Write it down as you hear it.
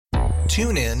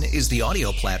TuneIn is the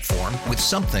audio platform with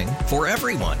something for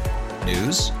everyone.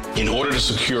 News. In order to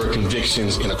secure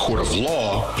convictions in a court of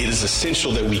law, it is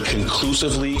essential that we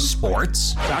conclusively.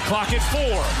 Sports. Shot clock at 4.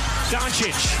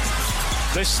 Doncic.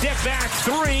 The step back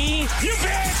 3. You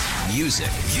bet. Music.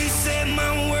 You set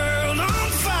my world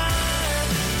on fire.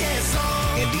 Yes,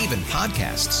 and even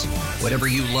podcasts. Whatever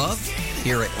you love,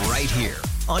 hear it right here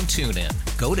on TuneIn.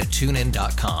 Go to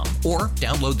TuneIn.com or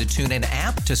download the TuneIn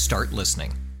app to start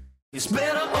listening. It's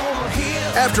better over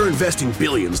here. After investing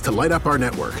billions to light up our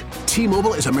network,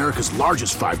 T-Mobile is America's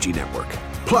largest 5G network.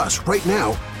 Plus, right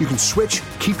now, you can switch,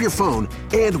 keep your phone,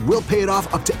 and we'll pay it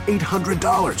off up to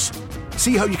 $800.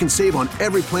 See how you can save on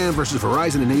every plan versus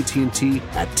Verizon and AT&T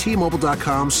at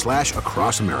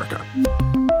T-Mobile.com/across America.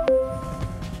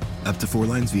 Up to 4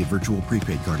 lines via virtual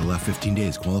prepaid card. Allow 15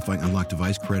 days. Qualifying unlocked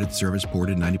device credit service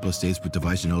ported 90+ states with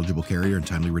device and eligible carrier and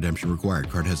timely redemption required.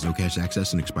 Card has no cash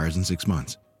access and expires in 6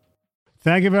 months.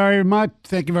 Thank you very much.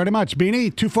 Thank you very much,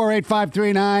 Beanie.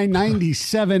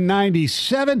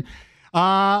 248-539-9797.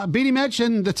 Beanie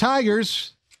mentioned the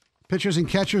Tigers. Pitchers and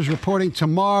catchers reporting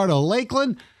tomorrow to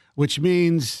Lakeland, which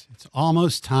means it's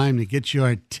almost time to get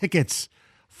your tickets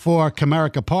for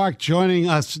Comerica Park. Joining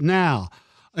us now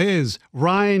is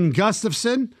Ryan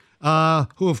Gustafson,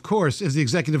 who, of course, is the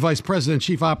Executive Vice President,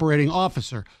 Chief Operating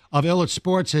Officer of Illich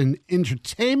Sports and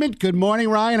Entertainment. Good morning,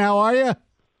 Ryan. How are you?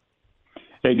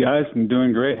 Hey, guys. I'm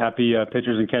doing great. Happy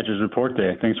Pitchers and Catchers Report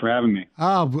Day. Thanks for having me.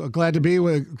 Oh, glad to be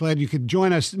with. Glad you could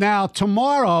join us. Now,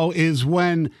 tomorrow is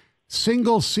when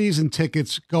single season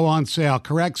tickets go on sale,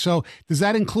 correct? So does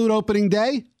that include opening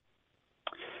day?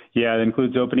 Yeah, it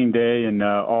includes opening day and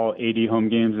all 80 home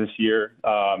games this year,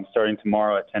 starting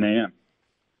tomorrow at 10 a.m.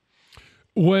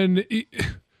 Do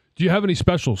you have any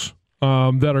specials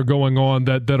that are going on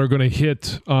that are going to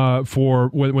hit for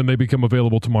when they become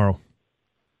available tomorrow?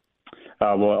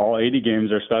 Well, all 80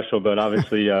 games are special, but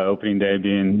obviously opening day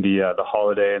being the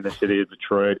holiday in the city of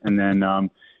Detroit. And then,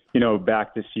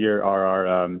 back this year are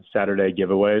our Saturday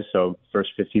giveaways. So first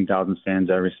 15,000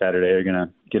 fans every Saturday are going to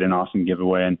get an awesome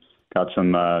giveaway, and got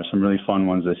some really fun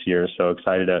ones this year. So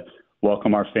excited to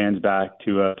welcome our fans back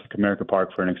to Comerica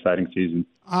Park for an exciting season.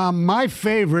 My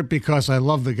favorite, because I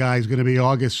love the guy, is going to be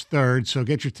August 3rd. So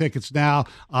get your tickets now.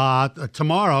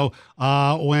 Tomorrow,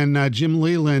 when Jim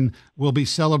Leland will be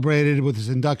celebrated with his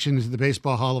induction into the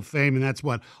Baseball Hall of Fame. And that's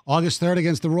what, August 3rd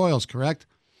against the Royals, correct?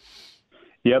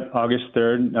 Yep, August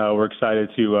 3rd. We're excited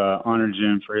to honor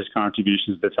Jim for his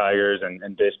contributions to the Tigers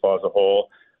and baseball as a whole.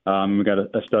 We got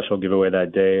a special giveaway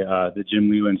that day, the Jim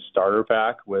Leland starter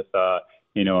pack with a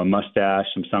mustache,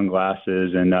 some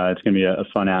sunglasses, and it's going to be a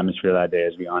fun atmosphere that day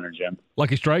as we honor Jim.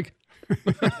 Lucky strike? That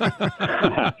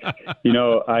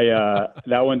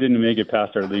one didn't make it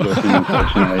past our legal team,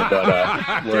 unfortunately,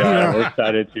 but we're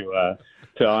excited to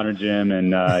honor Jim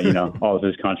and all of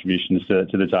his contributions to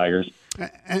the Tigers.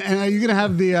 And are you going to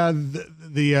have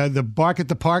the Bark at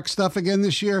the Park stuff again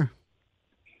this year?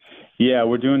 Yeah,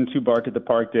 we're doing 2 Bark at the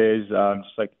Park days,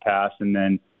 just like the past, and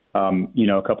then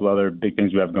a couple other big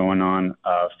things we have going on.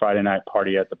 Friday night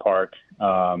party at the park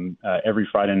every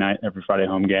Friday night, every Friday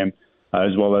home game,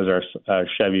 as well as our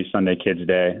Chevy Sunday Kids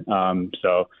Day.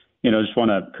 Just want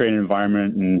to create an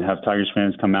environment and have Tigers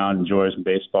fans come out, enjoy some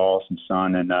baseball, some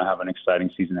sun, and have an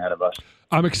exciting season ahead of us.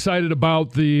 I'm excited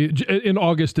about in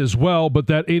August as well, but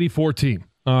that 84 team.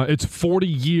 It's 40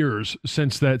 years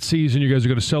since that season. You guys are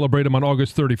going to celebrate them on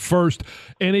August 31st.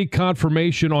 Any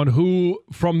confirmation on who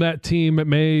from that team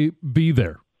may be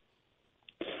there?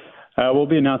 We'll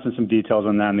be announcing some details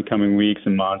on that in the coming weeks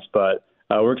and months, but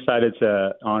we're excited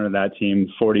to honor that team.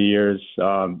 40 years.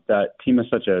 That team has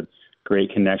such a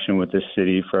great connection with this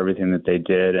city for everything that they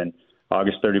did. And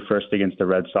August 31st against the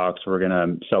Red Sox, we're going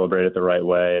to celebrate it the right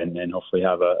way and hopefully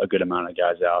have a good amount of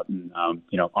guys out and,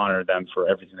 honor them for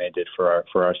everything they did for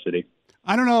our city.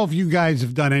 I don't know if you guys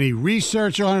have done any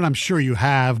research on it. I'm sure you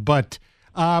have, but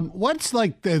what's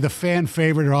like the fan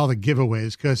favorite or all the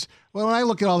giveaways? Because when I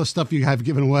look at all the stuff you have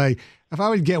given away, if I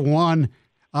would get one,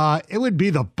 it would be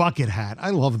the bucket hat.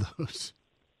 I love those.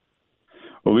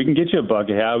 Well, we can get you a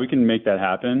bucket hat. We can make that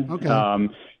happen. Okay. I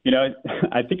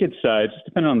think it's just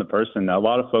depending on the person. A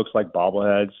lot of folks like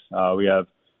bobbleheads. We have,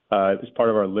 as part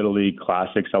of our Little League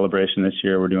Classic celebration this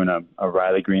year, we're doing a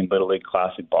Riley Green Little League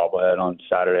Classic bobblehead on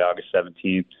Saturday, August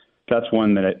 17th. That's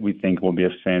one that we think will be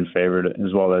a fan favorite,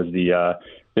 as well as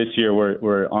this year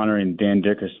we're honoring Dan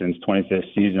Dickerson's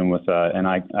 25th season with a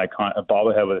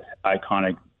bobblehead with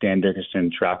iconic Dan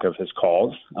Dickerson track of his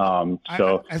calls.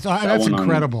 That's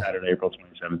incredible. Saturday, April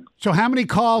 27th. So how many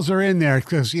calls are in there?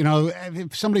 Because,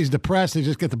 if somebody's depressed, they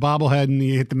just get the bobblehead and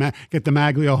you get the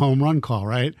Maglio home run call,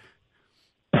 right?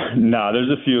 No, there's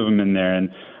a few of them in there, and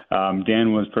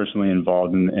Dan was personally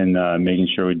involved in making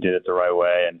sure we did it the right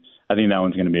way, and I think that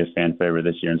one's going to be a fan favorite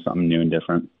this year and something new and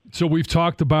different. So we've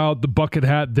talked about the Bucket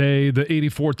Hat Day, the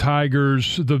 84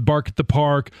 Tigers, the Bark at the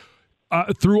Park.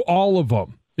 Through all of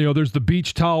them, there's the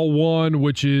Beach Towel one,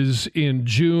 which is in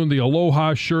June, the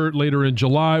Aloha shirt later in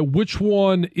July. Which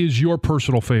one is your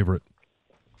personal favorite?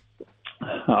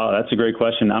 Oh, that's a great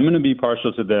question. I'm going to be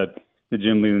partial to the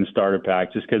Jim Leland starter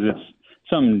pack just because it's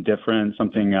something different,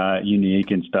 something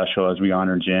unique and special as we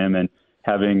honor Jim, and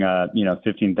having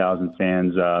 15,000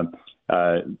 fans,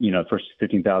 first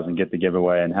 15,000 get the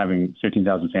giveaway, and having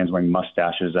 15,000 fans wearing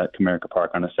mustaches at Comerica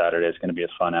Park on a Saturday is going to be a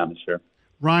fun atmosphere.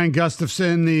 Ryan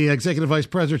Gustafson, the Executive Vice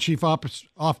President, Chief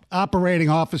Operating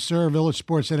Officer of Village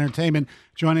Sports Entertainment,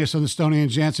 joining us on the Stoney and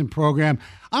Jansen program.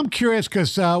 I'm curious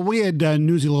because we had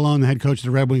Newsy Lalone, the head coach of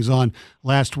the Red Wings, on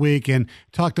last week and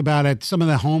talked about at some of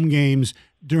the home games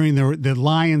during the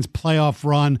Lions playoff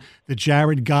run, the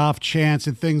Jared Goff chants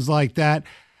and things like that.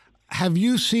 Have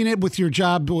you seen it with your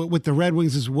job with the Red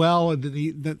Wings as well,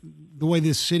 the way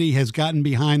this city has gotten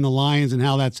behind the Lions and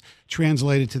how that's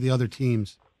translated to the other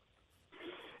teams?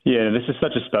 Yeah, this is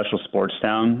such a special sports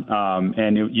town,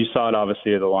 and you saw it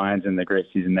obviously at the Lions and the great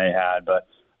season they had. But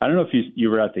I don't know if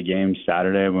you were at the game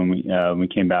Saturday when we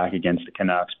came back against the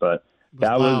Canucks, but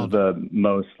that was the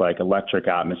most electric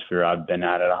atmosphere I've been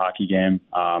at a hockey game,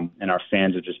 and our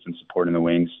fans have just been supporting the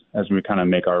Wings as we kind of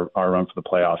make our run for the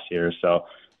playoffs here. So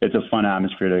it's a fun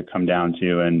atmosphere to come down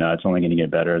to, and it's only going to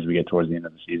get better as we get towards the end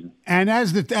of the season. And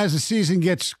as the season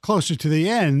gets closer to the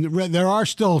end, there are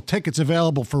still tickets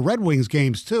available for Red Wings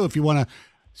games too, if you want to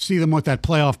see them with that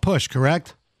playoff push.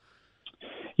 Correct?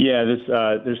 Yeah,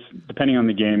 there's depending on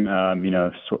the game,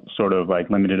 sort of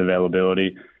limited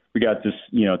availability. We got this,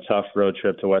 tough road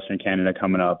trip to Western Canada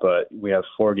coming up, but we have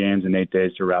 4 games in 8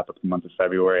 days to wrap up the month of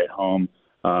February at home,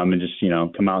 and just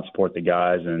come out and support the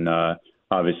guys. And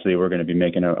obviously, we're going to be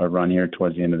making a run here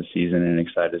towards the end of the season, and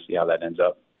excited to see how that ends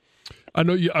up. I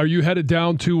know. Are you headed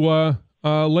down to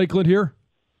Lakeland here?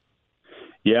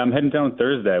 Yeah, I'm heading down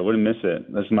Thursday. I wouldn't miss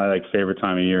it. This is my favorite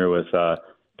time of year with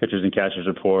Pitchers and Catchers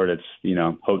Report. It's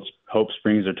hope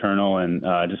springs eternal, and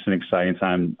just an exciting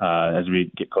time as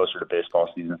we get closer to baseball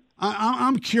season.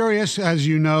 I'm curious, as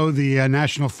you know, the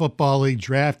National Football League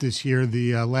draft is here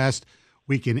the last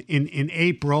week in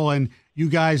April, and you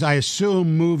guys, I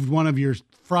assume, moved one of your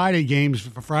Friday games,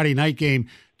 a Friday night game,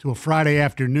 to a Friday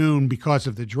afternoon because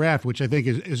of the draft, which I think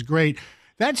is great.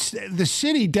 That's the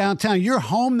city downtown. You're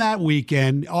home that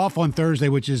weekend, off on Thursday,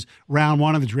 which is round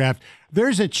 1 of the draft.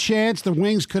 There's a chance the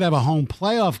Wings could have a home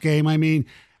playoff game. I mean,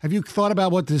 have you thought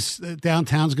about what this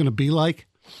downtown's going to be like?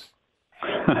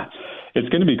 It's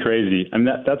going to be crazy. I mean,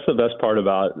 that's the best part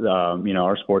about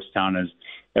our sports town is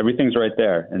everything's right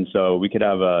there. And so we could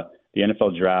have the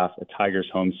NFL draft, a Tigers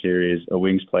home series, a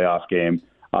Wings playoff game,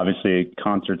 obviously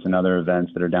concerts and other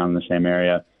events that are down in the same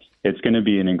area. It's going to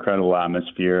be an incredible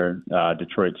atmosphere.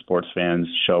 Detroit sports fans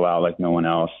show out like no one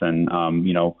else. And,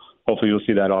 hopefully you'll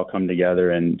see that all come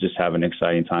together and just have an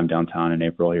exciting time downtown in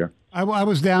April here. I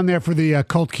was down there for the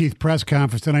Colt Keith press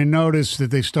conference, and I noticed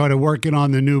that they started working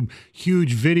on the new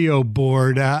huge video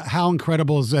board. How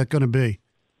incredible is that going to be?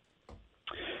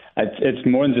 It's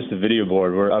more than just a video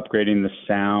board. We're upgrading the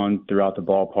sound throughout the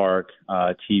ballpark,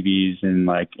 TVs, and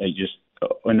just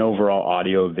an overall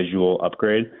audio visual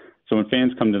upgrade. So when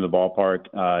fans come to the ballpark,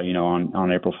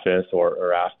 on April 5th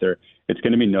or after, it's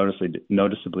going to be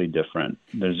noticeably different.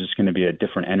 There's just going to be a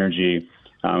different energy,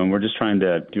 and we're just trying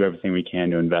to do everything we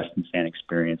can to invest in fan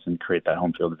experience and create that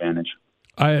home field advantage.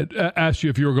 I had asked you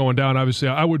if you were going down. Obviously,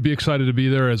 I would be excited to be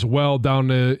there as well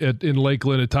down in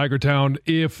Lakeland at Tigertown.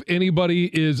 If anybody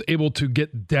is able to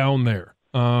get down there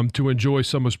to enjoy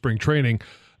some of spring training,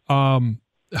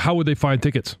 how would they find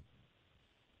tickets?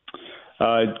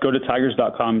 Go to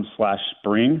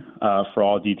tigers.com/spring for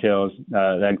all details.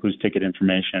 That includes ticket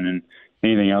information and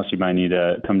anything else you might need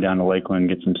to come down to Lakeland,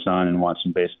 get some sun, and watch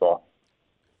some baseball.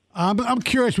 I'm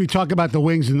curious. We talk about the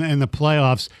Wings and the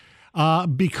playoffs.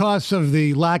 Because of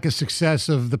the lack of success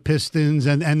of the Pistons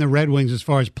and the Red Wings as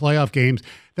far as playoff games,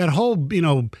 that whole,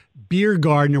 beer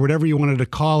garden or whatever you wanted to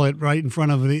call it right in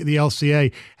front of the LCA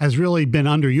has really been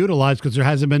underutilized because there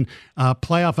hasn't been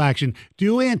playoff action. Do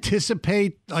you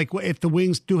anticipate, if the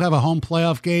Wings do have a home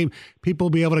playoff game, people will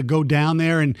be able to go down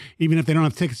there and even if they don't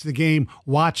have tickets to the game,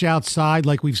 watch outside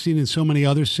like we've seen in so many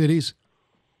other cities?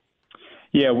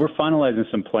 Yeah, we're finalizing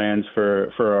some plans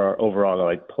for our overall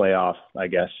playoff,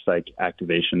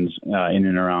 activations in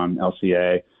and around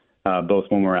LCA, both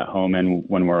when we're at home and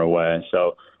when we're away.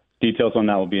 So details on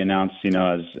that will be announced,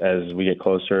 as we get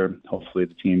closer. Hopefully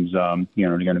the teams, are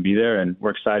going to be there, and we're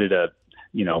excited to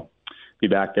be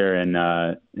back there and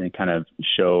kind of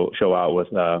show out with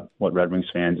what Red Wings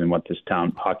fans and what this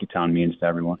hockey town means to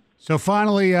everyone. So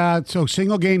finally, so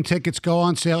single game tickets go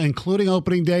on sale, including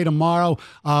opening day tomorrow.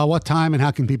 What time and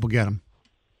how can people get them?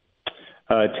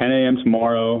 10 a.m.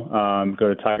 tomorrow.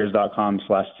 Go to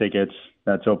tigers.com/tickets.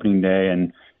 That's opening day,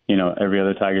 and every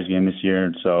other Tigers game this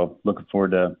year. So looking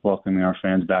forward to welcoming our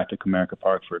fans back to Comerica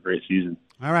Park for a great season.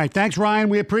 All right, thanks, Ryan.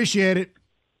 We appreciate it.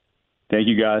 Thank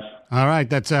you, guys. All right,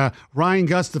 that's Ryan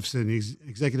Gustafson. He's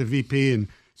Executive VP and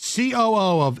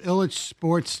COO of Illich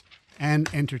Sports and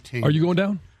Entertainment. Are you going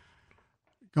down?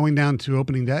 Going down to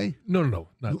opening day? No,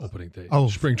 not opening day. Oh,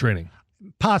 spring training.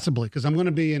 Possibly, because I'm going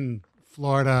to be in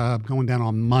Florida. I'm going down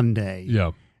on Monday.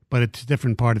 Yeah. But it's a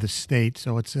different part of the state,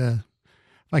 so it's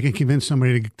if I can convince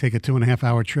somebody to take a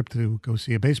 2.5-hour trip to go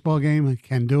see a baseball game, I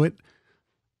can do it.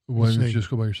 Why don't you just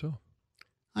go by yourself?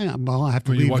 I have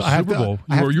to leave. You watch the Super Bowl.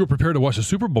 You were prepared to watch the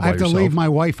Super Bowl by yourself. I have to leave my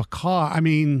wife a car. I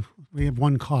mean, we have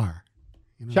one car.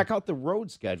 Check out the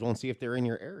road schedule and see if they're in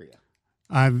your area.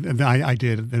 I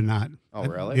did. They're not. Oh,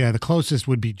 really? Yeah, the closest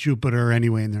would be Jupiter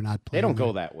anyway, and they're not playing. They don't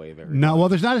go that way very No, well,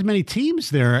 there's not as many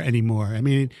teams there anymore. I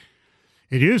mean,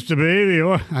 it used to be.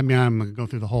 I'm going to go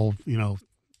through the whole,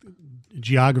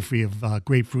 geography of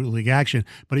Grapefruit League action,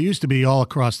 but it used to be all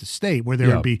across the state where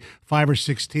there would be 5 or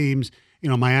 6 teams,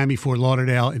 Miami, Fort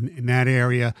Lauderdale in that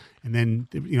area, and then,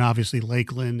 obviously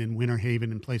Lakeland and Winter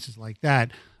Haven and places like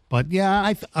that. But,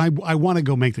 yeah, I want to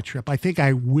go make the trip. I think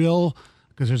I will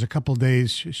because there's a couple of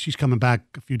days. She's coming back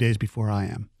a few days before I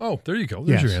am. Oh, there you go.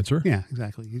 There's your answer. Yeah,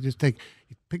 exactly. You just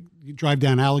you drive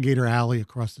down Alligator Alley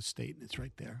across the state, and it's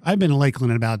right there. I've been in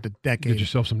Lakeland in about a decade. Get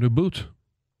yourself some new boots.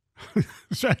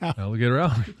 Alligator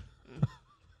Alley.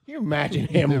 Can you imagine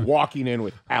him walking in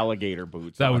with alligator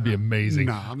boots? That would be amazing.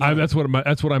 No, that's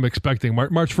what I'm expecting.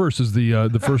 March 1st is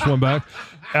the first one back.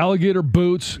 Alligator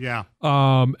boots. Yeah.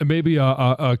 And maybe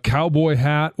a cowboy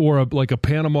hat or like a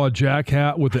Panama Jack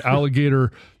hat with the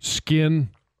alligator skin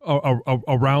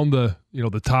around the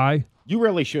the tie. You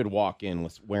really should walk in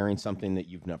with wearing something that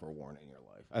you've never worn in your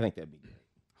life. I think that'd be great.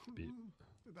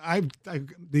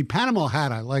 The Panama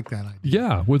hat, I like that idea.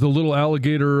 Yeah, with a little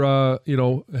alligator,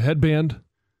 headband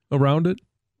around it.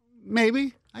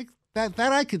 Maybe that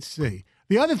I could see.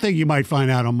 The other thing you might find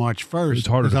out on March 1st. It's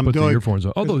harder to put the earphones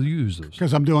on. Although you use those.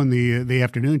 Because I'm doing the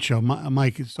afternoon show.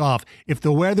 Mike is off. If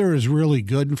the weather is really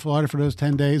good in Florida for those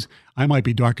 10 days, I might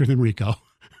be darker than Rico.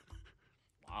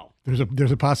 Wow.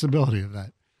 There's a possibility of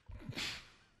that.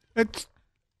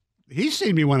 He's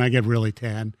seen me when I get really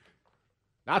tan.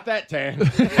 Not that tan.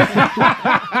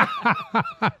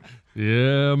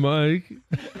 Yeah, Mike.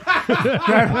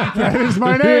 that is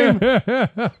my name.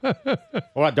 What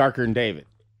about darker than David?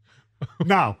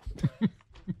 No. I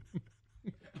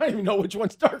don't even know which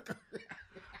one's darker.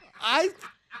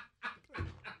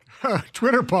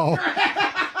 Twitter poll.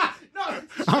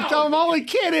 I'm only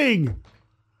kidding.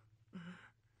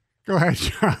 Go ahead,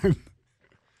 John.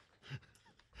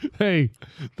 Hey,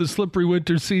 the slippery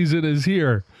winter season is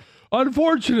here.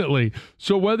 Unfortunately.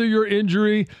 So whether your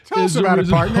injury is a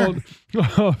result,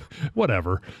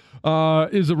 whatever,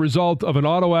 is a result of an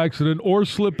auto accident or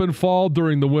slip and fall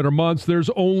during the winter months, there's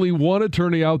only one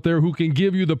attorney out there who can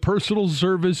give you the personal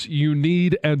service you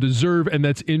need and deserve, and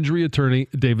that's injury attorney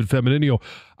David Femininio.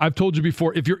 I've told you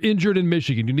before, if you're injured in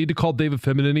Michigan, you need to call David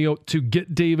Femininio to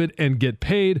get David and get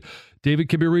paid. David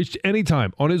can be reached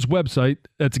anytime on his website.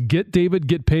 That's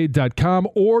getdavidgetpaid.com,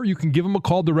 or you can give him a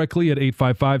call directly at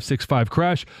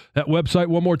 855-65-CRASH. That website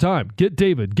one more time,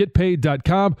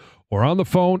 getdavidgetpaid.com, or on the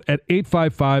phone at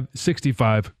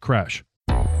 855-65-CRASH.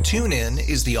 TuneIn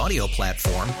is the audio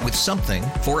platform with something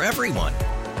for everyone.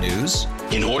 News.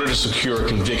 In order to secure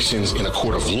convictions in a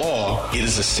court of law, it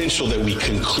is essential that we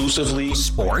conclusively.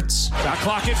 Sports. Shot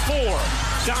clock at 4.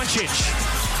 Doncic.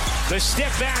 The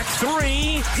step back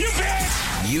 3. You bet.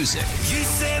 Music. You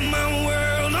set my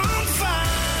world on fire.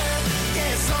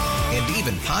 Yes, and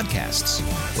even podcasts.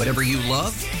 Whatever you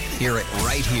love, hear it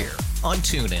right here on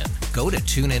TuneIn. Go to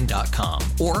TuneIn.com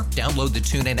or download the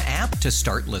TuneIn app to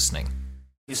start listening.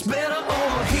 It's better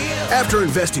over here. After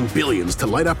investing billions to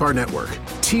light up our network,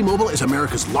 T-Mobile is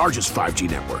America's largest 5G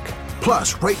network.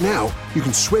 Plus, right now, you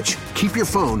can switch, keep your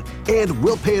phone, and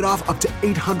we'll pay it off up to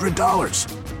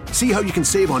 $800. See how you can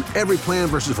save on every plan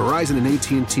versus Verizon and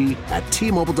AT&T at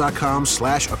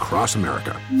T-Mobile.com/across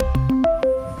America.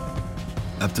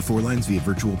 Up to 4 lines via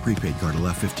virtual prepaid card.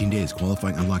 Allow 15 days.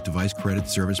 Qualifying unlocked device credit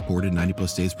service ported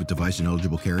 90-plus days with device and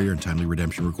eligible carrier and timely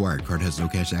redemption required. Card has no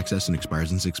cash access and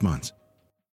expires in 6 months.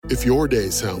 If your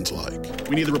day sounds like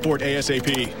we need the report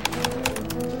ASAP,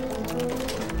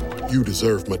 you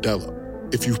deserve Modelo.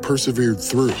 If you've persevered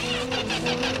through,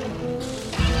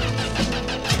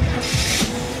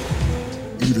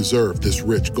 deserve this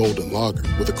rich golden lager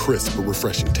with a crisp but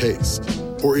refreshing taste.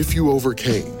 Or if you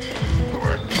overcame. 2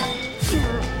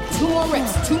 more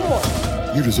reps, 2 more.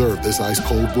 You deserve this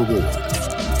ice-cold reward.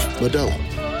 Modelo,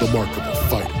 the Remarkable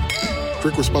Fighter.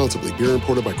 Drink responsibly. Beer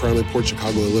imported by Crown Imports,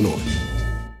 Chicago, Illinois.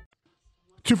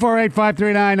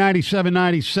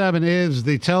 248-539-9797 is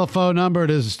the telephone number. It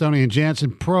is the Stoney and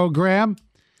Jansen program.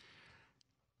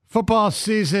 Football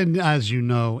season, as you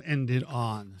know, ended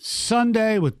on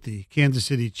Sunday with the Kansas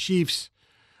City Chiefs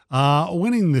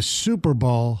winning the Super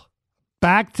Bowl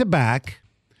back-to-back.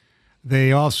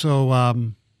 They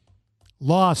also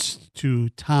lost to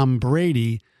Tom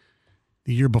Brady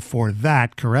the year before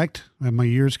that, correct? Are my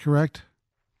years correct?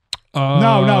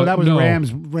 No, that was no.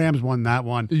 Rams. Rams won that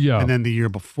one. Yeah. And then the year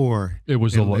before. It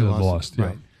was the lost. Yeah.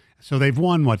 Right. So they've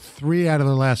won, 3 out of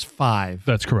the last 5?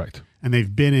 That's correct. And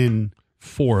they've been in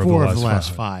four of the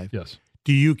last 5. Yes.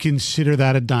 Do you consider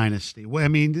that a dynasty? Well, I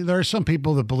mean, there are some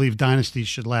people that believe dynasties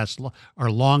should last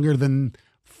are longer than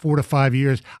 4 to 5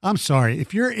 years. I'm sorry.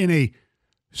 If you're in a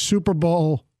Super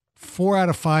Bowl 4 out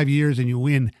of 5 years and you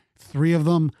win 3 of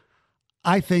them,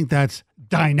 I think that's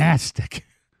dynastic.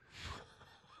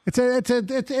 It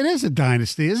is a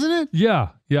dynasty, isn't it? Yeah.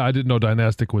 I didn't know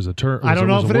dynastic was a term. I don't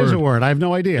know if it is a word. I have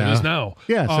no idea. It is now.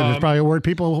 Yes, and it's probably a word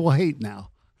people will hate now.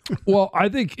 Well, I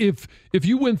think if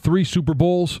you win 3 Super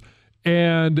Bowls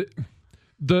and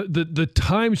the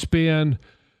time span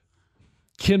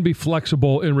can be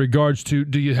flexible in regards to,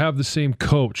 do you have the same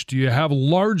coach? Do you have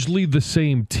largely the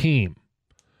same team?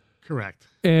 Correct.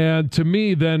 And to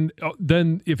me, then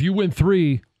if you win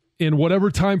 3 in whatever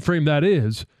time frame that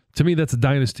is, to me, that's a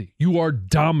dynasty. You are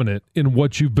dominant in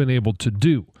what you've been able to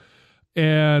do.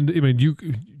 And, I mean, you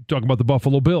talk about the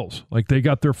Buffalo Bills. Like, they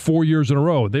got their 4 years in a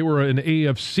row. They were an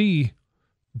AFC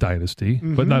dynasty,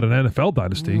 but not an NFL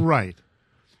dynasty. Right.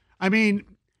 I mean,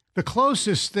 the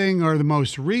closest thing or the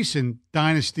most recent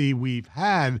dynasty we've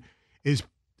had is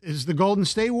the Golden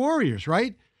State Warriors,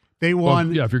 right? They won.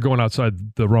 Well, yeah, if you're going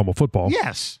outside the realm of football.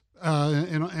 Yes,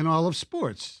 in all of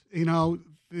sports.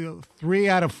 3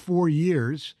 out of 4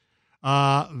 years,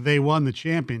 they won the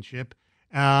championship.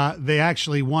 They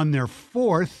actually won their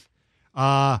 4th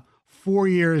 4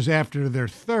 years after their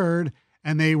 3rd,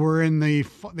 and they were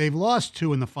they've lost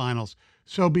 2 in the finals.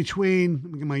 So let me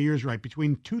get my years right,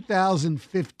 between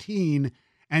 2015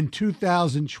 and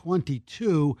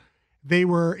 2022, they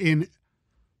were in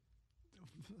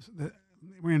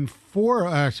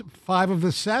 5 of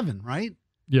the 7, right?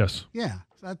 Yes. Yeah.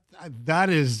 That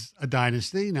is a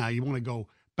dynasty. Now you want to go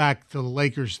back to the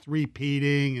Lakers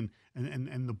three-peating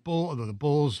and the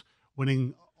Bulls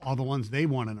winning all the ones they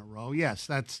won in a row. Yes,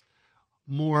 that's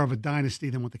more of a dynasty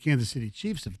than what the Kansas City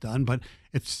Chiefs have done, but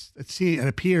it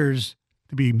appears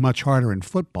to be much harder in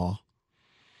football.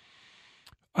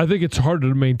 I think it's harder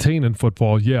to maintain in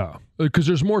football, yeah, because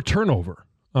there's more turnover.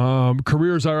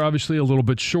 Careers are obviously a little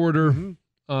bit shorter,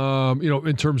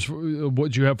 in terms of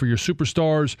what you have for your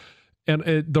superstars. And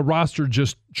the roster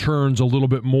just churns a little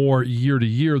bit more year to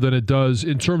year than it does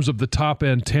in terms of the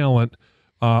top-end talent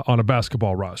on a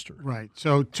basketball roster. Right.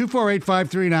 So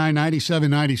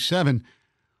 248-539-9797,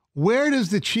 where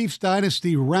does the Chiefs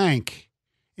dynasty rank?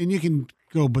 And you can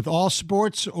go with all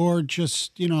sports or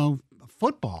just,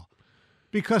 football,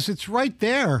 because it's right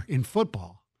there in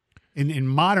football, in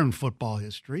modern football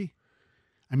history.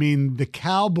 I mean, the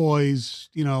Cowboys,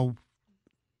 with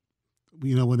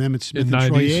Emmitt Smith and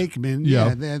Troy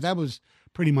Aikman, that was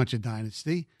pretty much a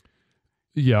dynasty.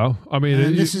 Yeah, I mean,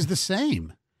 and this is the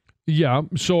same. Yeah,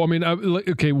 so I mean,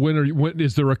 okay, when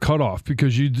is there a cutoff?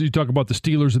 Because you talk about the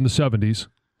Steelers in the 70s.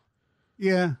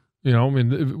 Yeah, I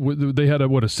mean, they had a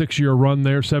 6-year run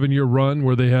there, 7-year run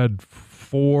where they had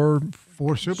four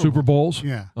Super Bowls.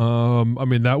 Yeah, I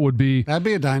mean, that'd be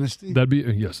a dynasty.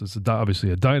 Yes, it's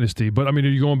obviously a dynasty. But I mean, are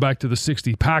you going back to the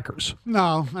 '60 Packers?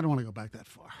 No, I don't want to go back that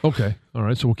far. Okay, all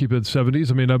right, so we'll keep it in the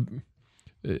 70s. I mean,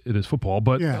 it is football,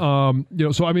 but yeah.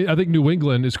 So I mean, I think New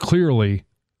England is clearly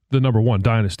the number 1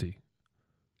 dynasty.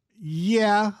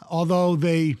 Yeah, although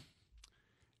they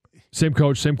same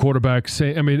coach, same quarterback,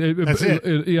 same. I mean, that's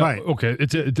it. Yeah, right. Okay,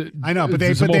 I know, but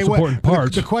it's the most important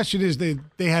parts. The question is, they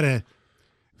had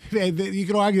you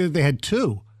could argue that they had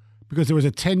 2 because there was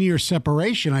a 10-year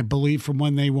separation, I believe, from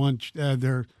when they won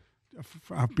their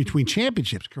between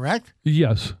championships. Correct?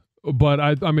 Yes, but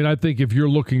I mean, I think if you're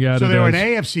looking at so it, they were an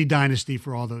AFC dynasty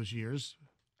for all those years.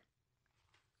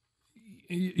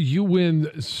 You win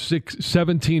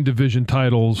 17 division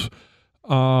titles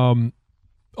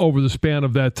over the span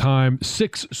of that time,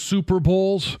 6 Super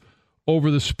Bowls over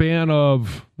the span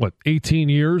of 18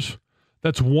 years.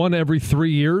 That's one every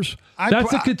 3 years.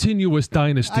 That's a continuous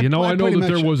dynasty. I know that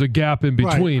there was a gap in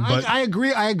between, but I agree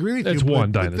with you. It's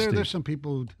one dynasty. There's some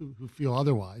people who feel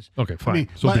otherwise. Okay, fine.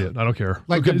 So be it. I don't care.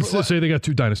 Say they got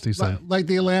two dynasties then. Like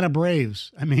the Atlanta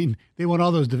Braves. I mean, they won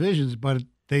all those divisions, but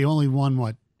they only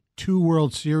won, 2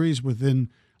 World Series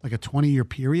within like a 20-year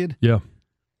period? Yeah.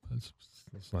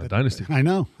 That's not a dynasty. I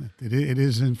know. It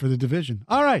is in for the division.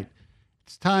 All right.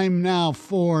 It's time now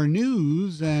for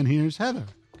news, and here's Heather.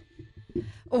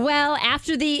 Well,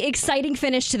 after the exciting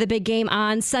finish to the big game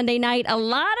on Sunday night, a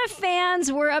lot of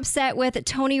fans were upset with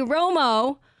Tony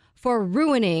Romo for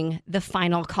ruining the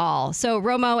final call. So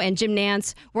Romo and Jim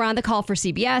Nantz were on the call for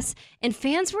CBS, and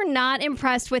fans were not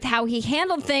impressed with how he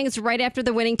handled things right after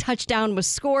the winning touchdown was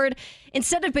scored.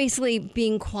 Instead of basically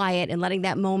being quiet and letting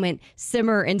that moment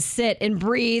simmer and sit and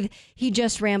breathe, he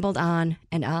just rambled on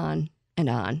and on and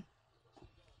on.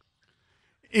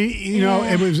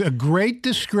 It was a great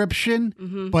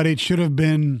description, but it should have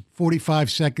been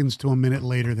 45 seconds to a minute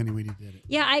later than we did it.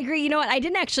 Yeah, I agree. You know what? I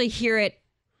didn't actually hear it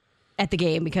at the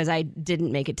game because I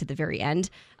didn't make it to the very end.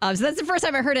 So that's the first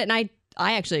time I heard it, and I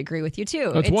actually agree with you,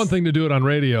 too. It's one thing to do it on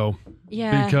radio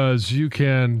because you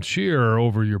can cheer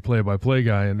over your play-by-play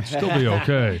guy and still be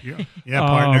okay. Yeah,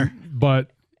 partner.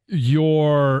 But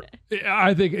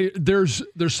I think there's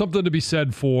something to be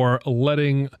said for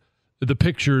letting the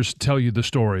pictures tell you the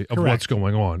story of what's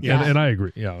going on. Yeah. And I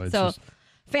agree. Yeah.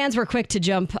 Fans were quick to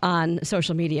jump on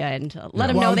social media and let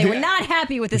him know they were not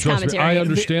happy with this commentary. I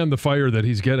understand the fire that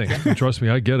he's getting. Trust me,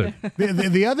 I get it.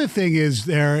 The other thing is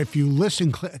if you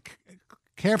listen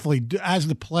carefully as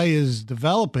the play is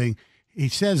developing, he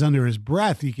says under his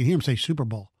breath, you can hear him say Super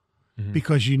Bowl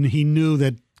because he knew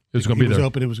that it was going to be there.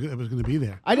 Open, it was going to be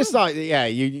there. I just thought,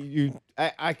 you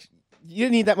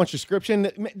didn't need that much description.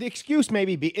 The excuse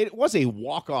maybe it was a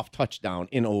walk-off touchdown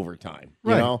in overtime,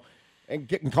 you know, and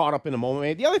getting caught up in the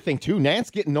moment. The other thing, too,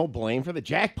 Nance getting no blame for the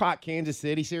jackpot Kansas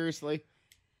City, seriously.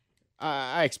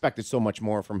 I expected so much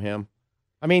more from him.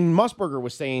 I mean, Musburger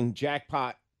was saying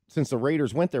jackpot since the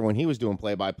Raiders went there when he was doing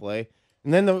play-by-play.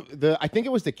 And then I think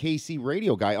it was the KC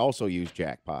radio guy also used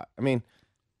jackpot. I mean,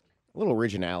 a little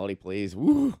originality, please.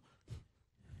 Woo.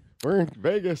 We're in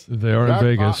Vegas. They are in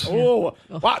Vegas. Oh,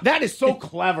 wow. That is so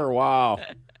clever. Wow.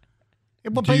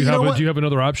 Do you have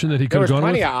another option that he could have gone with?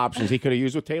 There was plenty of options he could have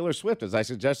used with Taylor Swift, as I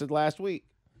suggested last week.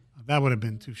 That would have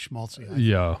been too schmaltzy.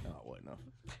 Yeah.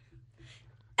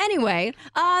 Anyway,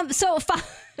 so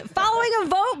following a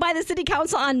vote by the city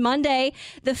council on Monday,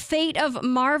 the fate of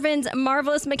Marvin's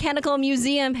Marvelous Mechanical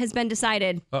Museum has been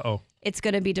decided. Uh-oh. It's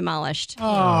going to be demolished. Oh.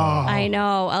 I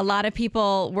know. A lot of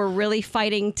people were really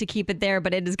fighting to keep it there,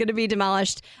 but it is going to be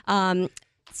demolished.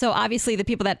 So obviously the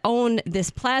people that own this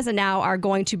plaza now are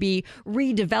going to be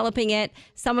redeveloping it.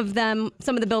 Some of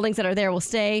the buildings that are there will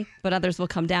stay, but others will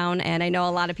come down. And I know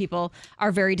a lot of people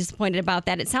are very disappointed about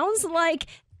that. It sounds like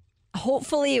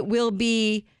hopefully it will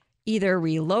be either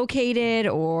relocated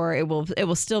or it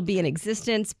will still be in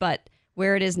existence, but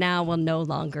where it is now will no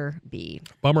longer be.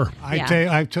 Bummer.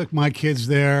 I took my kids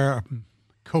there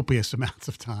copious amounts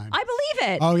of time. I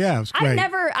believe it. Oh yeah, it was great.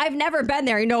 I've never been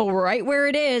there. I know right where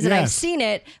it is, and I've seen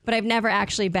it, but I've never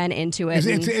actually been into it.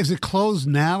 Is it closed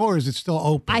now or is it still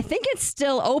open? I think it's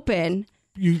still open.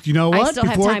 You know what? I still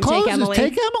Before have time. it closes,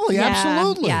 take Emily. Yeah,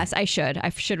 Absolutely. Yes, I should. I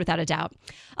should without a doubt.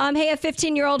 Hey, a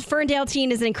 15-year-old Ferndale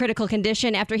teen is in critical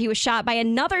condition after he was shot by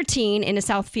another teen in a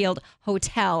Southfield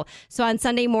hotel. So on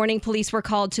Sunday morning, police were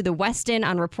called to the Westin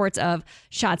on reports of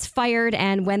shots fired.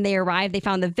 And when they arrived, they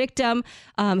found the victim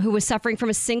who was suffering from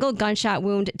a single gunshot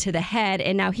wound to the head.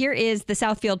 And now here is the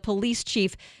Southfield police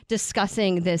chief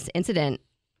discussing this incident.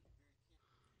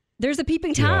 There's a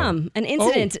peeping Tom, an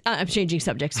incident. I'm changing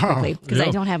subjects quickly because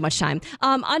I don't have much time.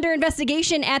 Under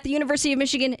investigation at the University of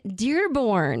Michigan,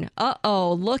 Dearborn.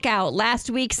 Look out.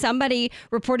 Last week, somebody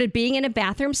reported being in a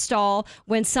bathroom stall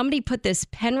when somebody put this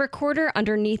pen recorder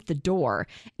underneath the door.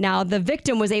 Now, the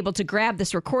victim was able to grab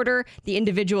this recorder. The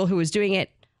individual who was doing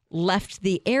it left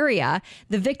the area.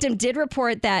 The victim did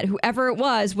report that whoever it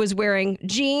was wearing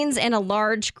jeans and a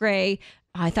large gray,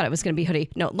 I thought it was going to be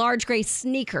hoodie. No, large gray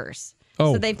sneakers.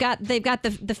 So they've got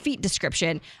the feet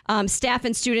description. Staff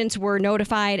and students were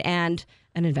notified, and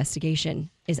an investigation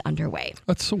is underway.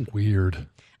 That's so weird.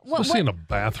 Especially in a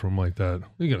bathroom like that. What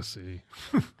are you going to see?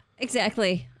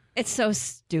 Exactly. It's so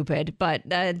stupid, but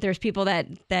there's people that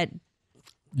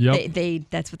Yep.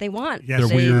 That's what they want. Yes,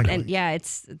 they're weird. And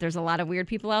there's a lot of weird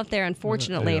people out there,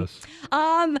 unfortunately. Yes.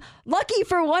 Lucky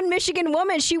for one Michigan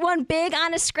woman, she won big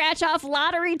on a scratch-off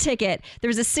lottery ticket. There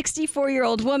was a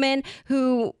 64-year-old woman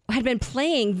who had been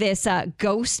playing this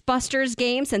Ghostbusters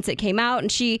game since it came out,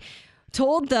 and she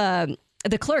told the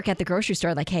the clerk at the grocery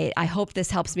store, like, hey, I hope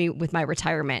this helps me with my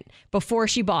retirement, before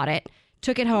she bought it.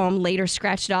 Took it home, later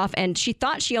scratched it off, and she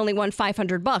thought she only won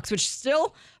 $500, which is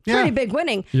still pretty big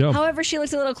winning. Yeah. However, she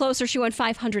looked a little closer. She won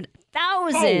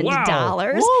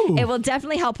 $500,000. Woo. It will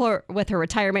definitely help her with her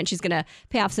retirement. She's going to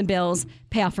pay off some bills,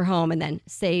 pay off her home, and then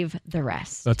save the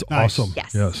rest. That's Nice. awesome.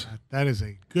 Yes. That is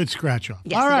a good scratch off.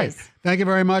 Yes, All it right. is. Thank you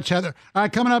very much, Heather. All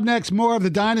right, coming up next, more of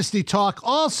the Dynasty talk.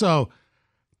 Also,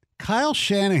 Kyle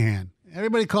Shanahan.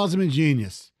 Everybody calls him a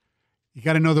genius. You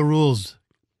got to know the rules.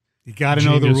 You got to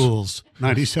know the rules.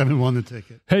 97 won the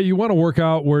ticket. Hey, you want to work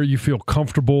out where you feel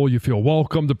comfortable, you feel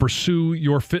welcome to pursue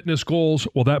your fitness goals?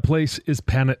 Well, that place is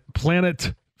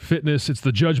Planet Fitness. It's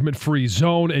the judgment-free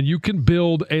zone, and you can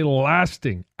build a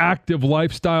lasting, active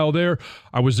lifestyle there.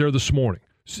 I was there this morning.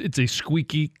 It's a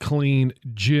squeaky clean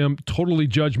gym, totally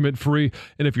judgment-free.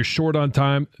 And if you're short on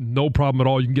time, no problem at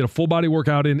all. You can get a full-body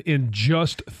workout in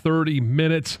just 30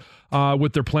 minutes.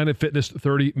 With their Planet Fitness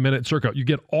 30-minute circuit. You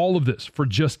get all of this for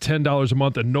just $10 a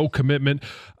month and no commitment.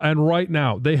 And right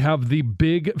now, they have the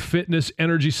big fitness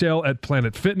energy sale at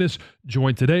Planet Fitness.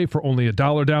 Join today for only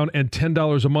 $1 down and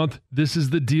 $10 a month. This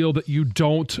is the deal that you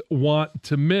don't want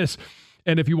to miss.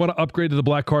 And if you want to upgrade to the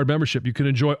Black Card membership, you can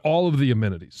enjoy all of the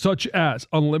amenities, such as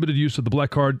unlimited use of the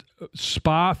Black Card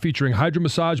spa featuring hydro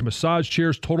massage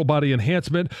chairs, total body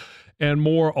enhancement, and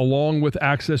more, along with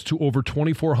access to over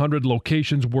 2,400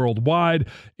 locations worldwide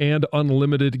and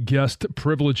unlimited guest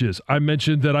privileges. I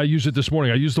mentioned that I use it this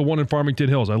morning. I use the one in Farmington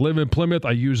Hills. I live in Plymouth.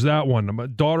 I use that one. My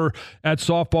daughter at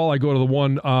softball, I go to the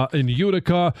one in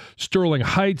Utica. Sterling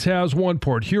Heights has one.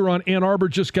 Port Huron. Ann Arbor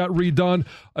just got redone.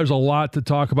 There's a lot to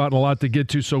talk about and a lot to get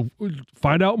to. So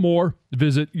find out more.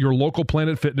 Visit your local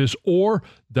Planet Fitness or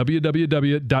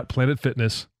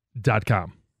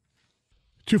www.planetfitness.com.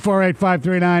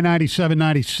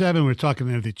 248-539-9797. We're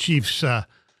talking to the Chiefs, a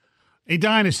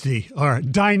dynasty, or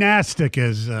dynastic,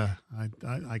 as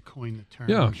I coined the term.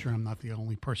 Yeah. I'm sure I'm not the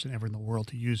only person ever in the world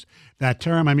to use that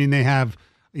term. I mean, they have,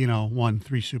 won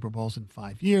 3 Super Bowls in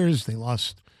 5 years. They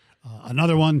lost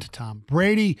another one to Tom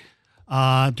Brady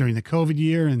during the COVID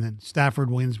year, and then Stafford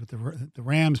wins with the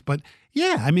Rams. But,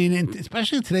 yeah, I mean,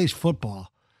 especially in today's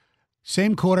football,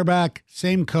 same quarterback,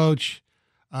 same coach.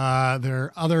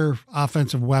 Their other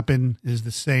offensive weapon is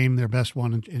the same, their best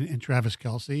one in Travis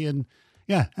Kelce. And,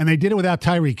 yeah, and they did it without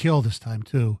Tyreek Hill this time,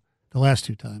 too, the last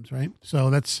 2 times, right? So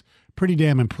that's pretty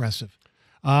damn impressive.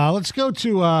 Let's go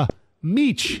to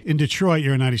Meech in Detroit.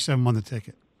 You're a 97 won the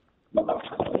ticket.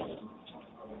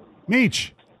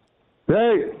 Meech.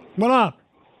 Hey. What up?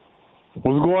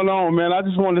 What's going on, man? I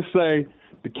just want to say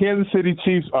the Kansas City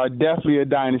Chiefs are definitely a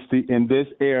dynasty in this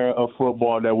era of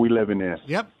football that we living in.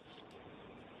 Yep.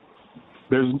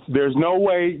 There's no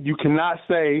way you cannot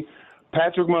say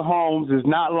Patrick Mahomes is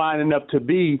not lining up to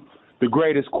be the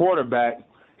greatest quarterback.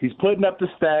 He's putting up the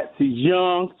stats. He's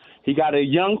young. He got a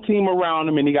young team around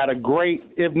him, and he got a great,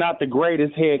 if not the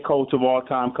greatest, head coach of all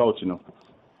time coaching him.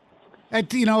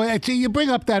 You bring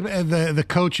up that the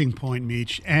coaching point,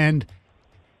 Meech, and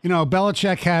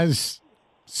Belichick has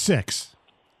 6.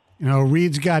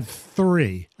 Reed's got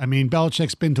 3. I mean,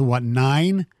 Belichick's been to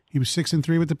 9? He was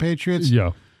 6-3 with the Patriots.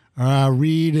 Yeah.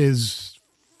 Reed is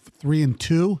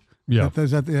 3-2. Yeah,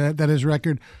 that his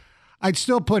record. I'd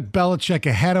still put Belichick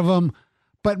ahead of him,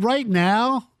 but right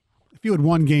now, if you had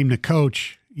one game to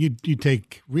coach, you'd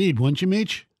take Reed, wouldn't you,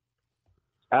 Meech?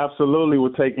 Absolutely,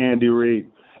 would take Andy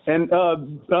Reid. And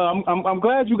I'm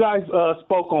glad you guys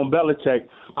spoke on Belichick.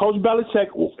 Coach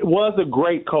Belichick was a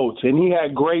great coach, and he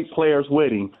had great players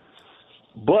with him.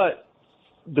 But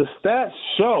the stats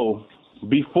show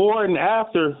before and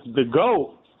after the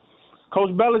GOAT,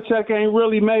 Coach Belichick ain't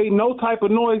really made no type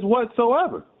of noise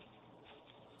whatsoever.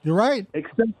 You're right.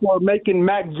 Except for making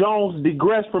Mac Jones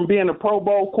digress from being a Pro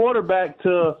Bowl quarterback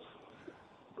to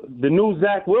the new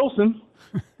Zach Wilson.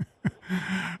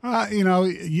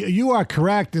 You are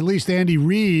correct. At least Andy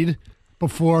Reid,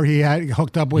 before he had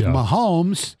hooked up with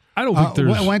Mahomes, I don't think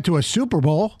went to a Super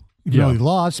Bowl. Even though he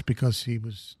lost because he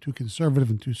was too conservative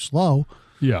and too slow.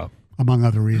 Yeah. Among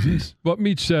other reasons. But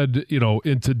Meech said,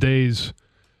 in today's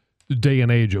day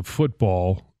and age of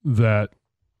football, that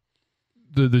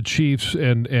the Chiefs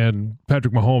and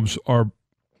Patrick Mahomes are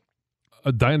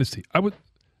a dynasty.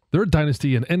 They're a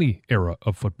dynasty in any era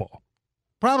of football.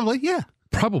 Probably, yeah.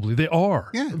 Probably they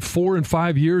are. Yeah. 4 and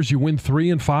 5 years, you win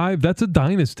 3 and 5. That's a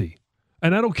dynasty.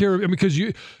 And I don't care because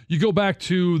you go back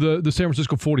to the San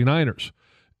Francisco 49ers.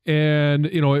 And,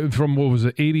 from what was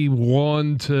it,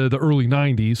 81 to the early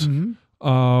 90s,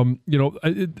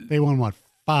 they won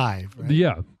 5, right?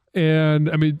 Yeah. And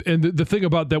the thing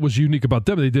about that was unique about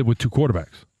them, they did with 2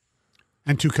 quarterbacks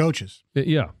and 2 coaches.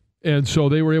 Yeah. And so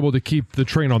they were able to keep the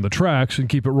train on the tracks and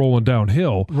keep it rolling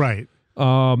downhill. Right.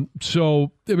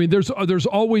 So, I mean, there's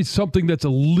always something that's a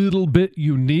little bit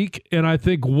unique. And I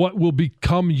think what will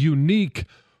become unique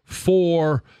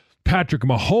for Patrick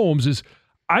Mahomes is,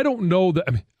 I don't know that.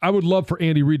 I mean, I would love for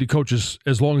Andy Reid to coach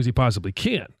as long as he possibly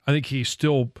can. I think he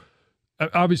still,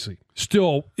 obviously,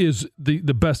 still is the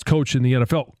best coach in the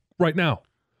NFL right now.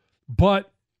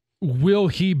 But will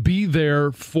he be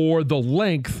there for the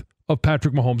length of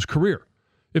Patrick Mahomes' career?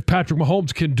 If Patrick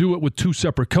Mahomes can do it with two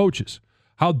separate coaches,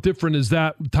 how different is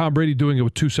that Tom Brady doing it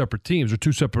with two separate teams or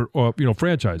two separate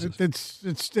franchises?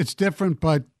 It's different,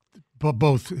 but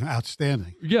both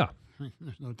outstanding. Yeah.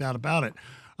 There's no doubt about it.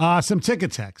 Some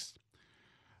ticket text.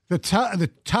 The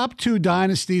top two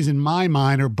dynasties in my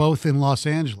mind are both in Los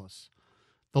Angeles.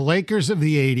 The Lakers of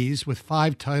the 80s with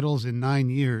 5 titles in 9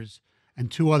 years and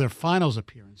 2 other finals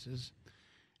appearances,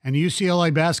 and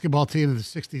UCLA basketball team of the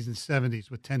 60s and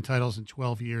 70s with 10 titles in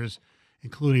 12 years,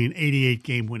 including an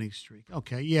 88-game winning streak.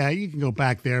 Okay, yeah, you can go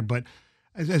back there, but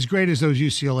as great as those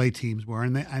UCLA teams were,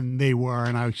 and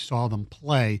I saw them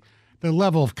play, the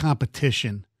level of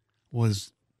competition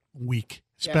was weak,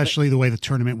 especially the way the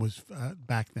tournament was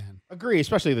back then. Agree,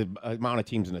 especially the amount of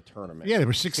teams in the tournament. Yeah, there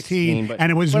were 16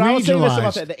 and it was regionalized. I will say this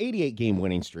about that. The 88-game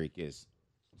winning streak is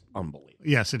unbelievable.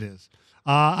 Yes, it is.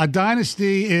 A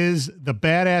dynasty is the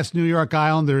badass New York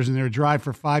Islanders and their drive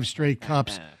for 5 straight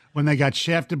cups when they got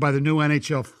shafted by the new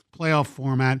NHL playoff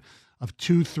format of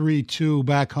 2-3-2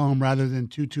 back home rather than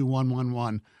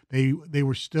 2-2-1-1-1. They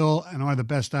were still and are the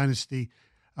best dynasty,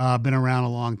 been around a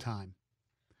long time.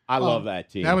 I love that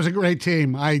team. That was a great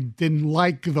team. I didn't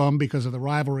like them because of the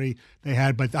rivalry they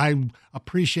had, but I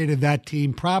appreciated that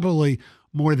team probably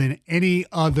more than any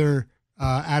other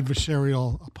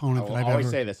adversarial opponent that I've ever. I always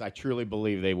say this. I truly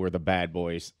believe they were the bad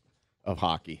boys of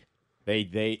hockey.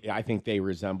 I think they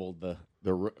resembled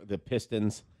the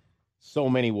Pistons so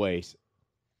many ways.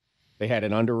 They had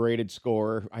an underrated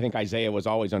scorer. I think Isaiah was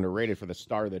always underrated for the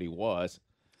star that he was.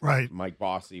 Right. Mike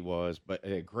Bossy was, but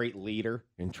a great leader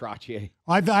in Trottier.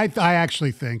 I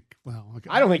actually think, okay.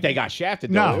 I don't think they got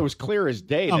shafted, though. No. It was clear as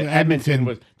day that Edmonton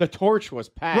was, the torch was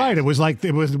passed. Right. It was like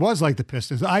the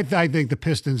Pistons. I think the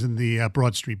Pistons and the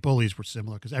Broad Street Bullies were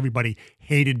similar because everybody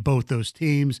hated both those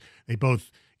teams. They both,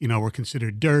 were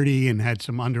considered dirty and had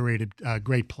some underrated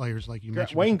great players like you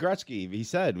mentioned. Wayne Gretzky, he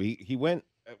said, he went,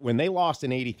 when they lost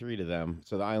in 83 to them,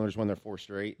 so the Islanders won their 4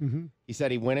 straight, he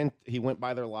said he went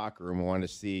by their locker room and wanted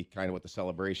to see kind of what the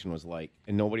celebration was like,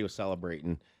 and nobody was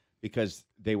celebrating because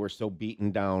they were so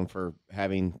beaten down for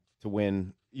having to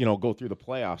win, go through the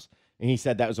playoffs. And he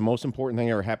said that was the most important thing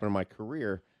that ever happened in my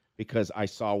career because I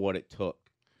saw what it took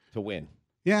to win.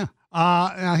 Yeah.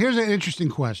 Now here's an interesting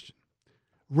question.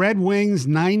 Red Wings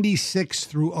 96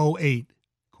 through 08, ?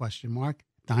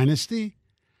 Dynasty?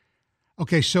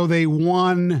 Okay, so they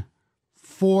won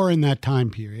 4 in that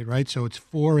time period, right? So it's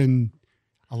 4 in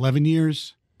 11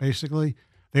 years, basically.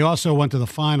 They also went to the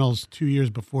finals 2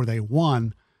 years before they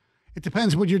won. It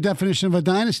depends what your definition of a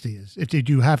dynasty is. If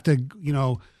you have to,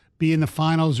 be in the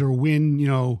finals or win,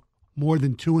 more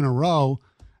than 2 in a row,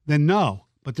 then no.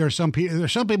 But there are some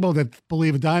people that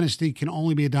believe a dynasty can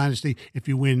only be a dynasty if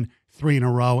you win 3 in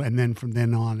a row, and then from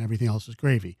then on, everything else is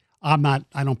gravy. I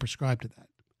don't prescribe to that,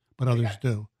 but others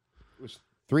do. It was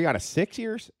 3 out of 6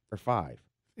 years or 5?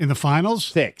 In the finals?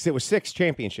 6. It was 6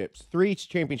 championships. 3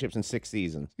 championships in 6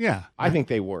 seasons. Yeah. I think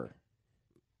they were.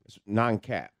 It's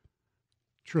non-cap.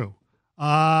 True.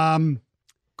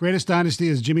 Greatest dynasty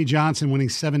is Jimmy Johnson winning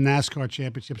 7 NASCAR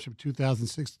championships from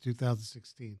 2006 to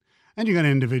 2016. And you got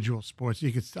individual sports.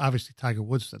 You could obviously Tiger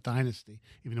Woods is a dynasty,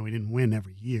 even though he didn't win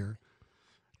every year.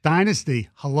 Dynasty.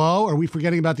 Hello? Are we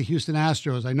forgetting about the Houston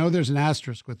Astros? I know there's an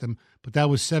asterisk with them, but that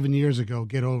was 7 years ago.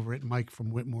 Get over it, Mike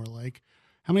from Whitmore Lake.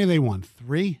 How many have they won?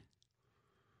 3?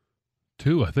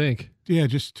 2, I think. Yeah,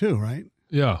 just 2, right?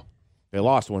 Yeah. They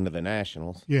lost one to the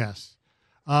Nationals. Yes.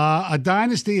 A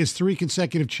dynasty is 3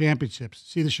 consecutive championships.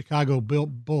 See the Chicago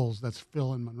Bulls. That's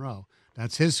Phil and Monroe.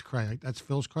 That's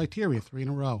Phil's criteria, 3 in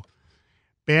a row.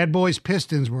 Bad Boys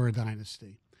Pistons were a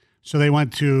dynasty. So they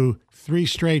went to 3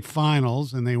 straight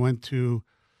finals, and they went to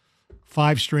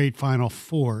 5 straight Final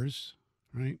Fours,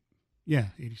 right? Yeah,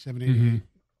 87, 88. Mm-hmm.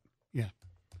 Yeah.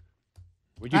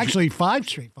 Actually, 5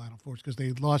 straight Final Fours because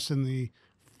they lost in the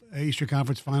Eastern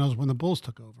Conference Finals when the Bulls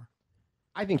took over.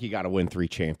 I think you got to win 3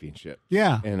 championships.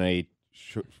 Yeah. In a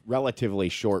relatively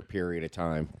short period of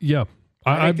time. Yeah.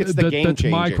 I think it's the game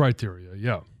changer. That's my criteria,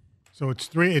 yeah. So it's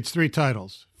 3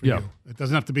 titles for you. It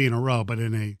doesn't have to be in a row, but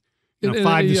in a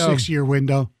 5 to 6 year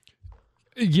window.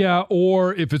 Yeah,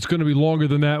 or if it's going to be longer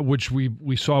than that, which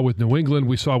we saw with New England,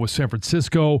 we saw with San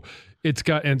Francisco,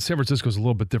 and San Francisco's a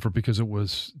little bit different because it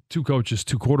was 2 coaches,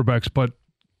 2 quarterbacks, but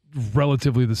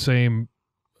relatively the same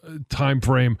time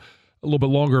frame, a little bit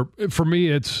longer. For me,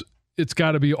 it's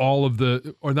got to be all of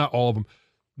the, or not all of them,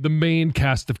 the main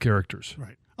cast of characters.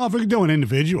 Right. Oh, if we're doing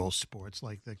individual sports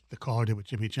like the caller did with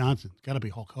Jimmy Johnson, it's got to be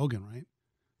Hulk Hogan, right?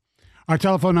 Our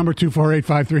telephone number,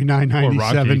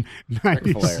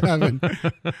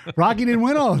 248-539-9797. Rocky didn't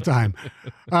win all the time.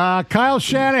 Kyle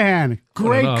Shanahan,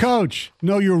 great coach.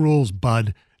 Know your rules,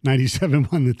 bud. 97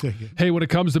 won the ticket. Hey, when it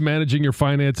comes to managing your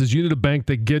finances, you need a bank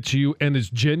that gets you and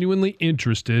is genuinely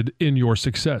interested in your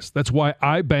success. That's why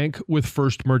I bank with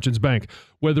First Merchants Bank.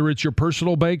 Whether it's your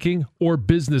personal banking or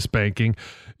business banking,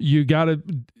 you got to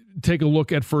take a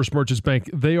look at First Merchants Bank.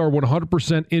 They are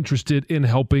 100% interested in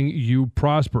helping you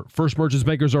prosper. First Merchants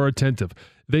bankers are attentive.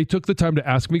 They took the time to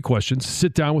ask me questions,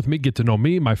 sit down with me, get to know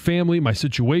me, my family, my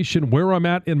situation, where I'm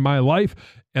at in my life,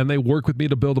 and they work with me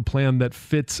to build a plan that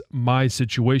fits my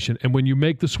situation. And when you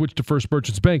make the switch to First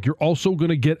Merchants Bank, you're also going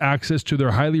to get access to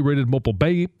their highly rated mobile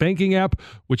banking app,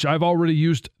 which I've already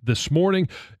used this morning,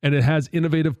 and it has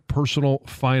innovative personal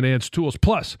finance tools.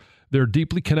 Plus, they're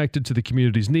deeply connected to the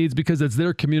community's needs because it's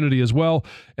their community as well,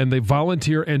 and they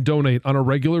volunteer and donate on a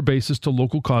regular basis to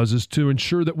local causes to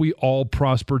ensure that we all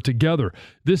prosper together.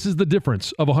 This is the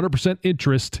difference of 100%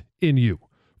 interest in you.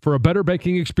 For a better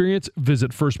banking experience,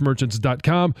 visit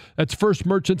firstmerchants.com. That's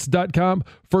firstmerchants.com.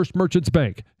 First Merchants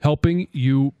Bank, helping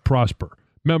you prosper.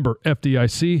 Member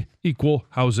FDIC, equal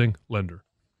housing lender.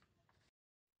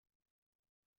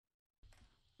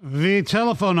 The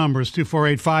telephone number is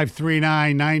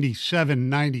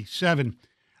 248-539-9797.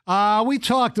 We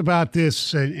talked about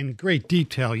this in great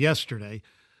detail yesterday.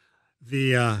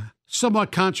 The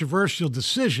somewhat controversial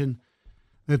decision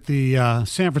that the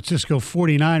San Francisco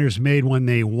 49ers made when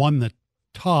they won the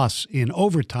toss in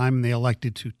overtime and they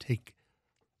elected to take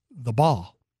the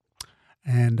ball.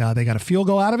 And they got a field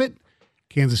goal out of it.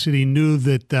 Kansas City knew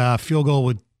that field goal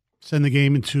would send the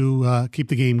game into keep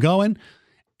the game going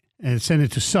and send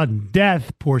it to sudden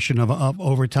death portion of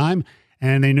overtime.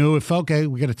 And they knew if, we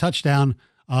get a touchdown,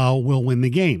 we'll win the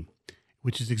game,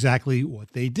 which is exactly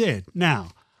what they did. Now,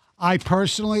 I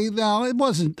personally, it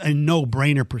wasn't a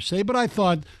no-brainer per se, but I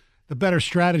thought the better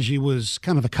strategy was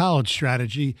kind of the college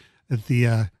strategy that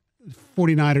the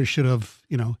 49ers should have,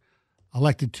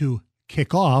 elected to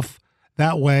kick off.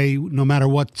 That way, no matter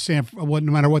what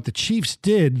the Chiefs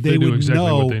did, they would exactly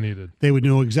know what they needed. They would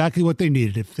know exactly what they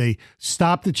needed. If they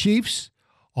stopped the Chiefs,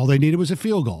 all they needed was a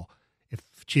field goal.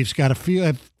 If Chiefs got a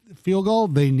field goal,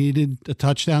 they needed a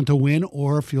touchdown to win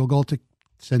or a field goal to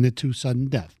send it to sudden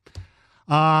death.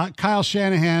 Kyle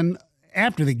Shanahan,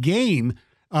 after the game,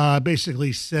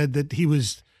 basically said that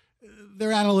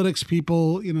their analytics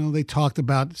people, they talked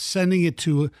about sending it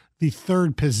to the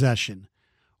third possession,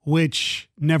 which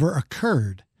never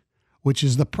occurred, which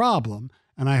is the problem.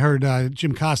 And I heard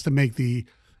Jim Costa make the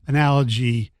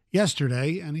analogy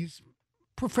yesterday, and he's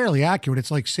fairly accurate. It's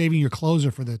like saving your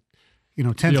closer for the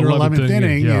 10th or 11th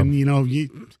inning, yeah. and the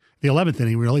 11th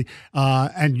inning really,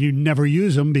 and you never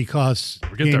use them because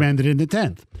the game ended in the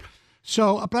 10th.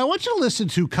 So, but I want you to listen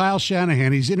to Kyle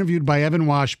Shanahan. He's interviewed by Evan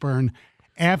Washburn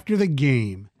after the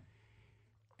game.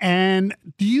 And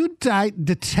do you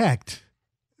detect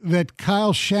that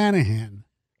Kyle Shanahan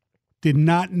did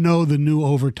not know the new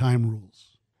overtime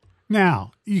rules?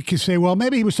 Now, you can say, well,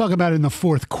 maybe he was talking about it in the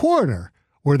fourth quarter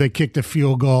where they kicked a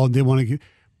field goal and didn't want to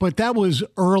but that was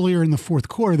earlier in the fourth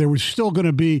quarter. There was still going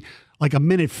to be like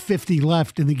 1:50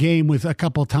 left in the game with a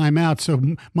couple of timeouts. So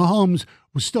Mahomes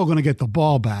was still going to get the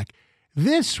ball back.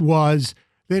 This was,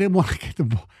 they didn't want to get the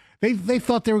ball. They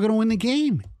thought they were going to win the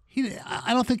game.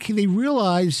 I don't think they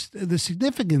realized the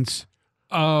significance.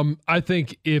 I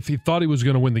think if he thought he was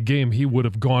going to win the game, he would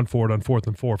have gone for it on 4th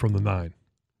and 4 from the 9.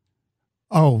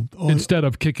 Oh. Instead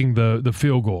of kicking the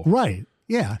field goal. Right.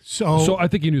 Yeah. So I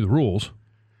think he knew the rules.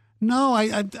 No,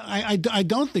 I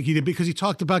don't think he did, because he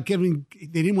talked about they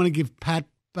didn't want to give Pat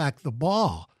back the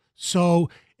ball. So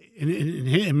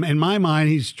in my mind,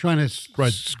 he's trying to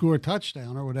score a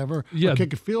touchdown or whatever, or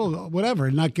kick a field goal, whatever,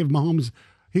 and not give Mahomes.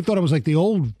 He thought it was like the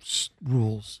old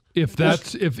rules.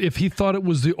 If he thought it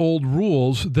was the old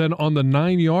rules, then on the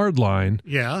 9-yard line,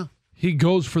 he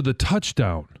goes for the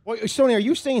touchdown. Well, Stoney, are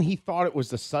you saying he thought it was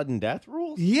the sudden death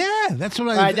rules? Yeah, that's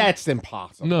what that's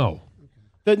impossible. No.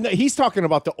 He's talking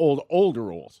about the old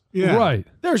rules. Yeah. Right.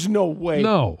 There's no way.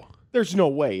 No. There's no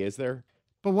way, is there?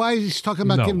 But why is he talking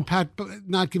about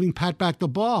not giving Pat back the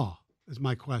ball, is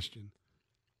my question.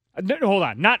 Hold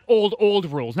on. Not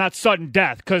old rules, not sudden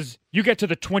death, because you get to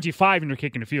the 25 and you're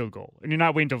kicking a field goal, and you're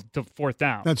not waiting till fourth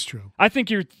down. That's true. I think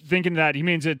you're thinking that he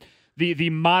means it the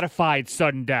modified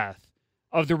sudden death,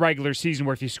 of the regular season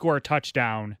where if you score a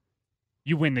touchdown,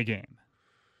 you win the game.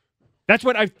 That's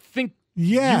what I think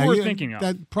you were thinking of.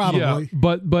 That probably.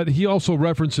 Yeah, but he also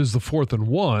references the 4th and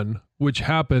 1, which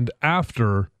happened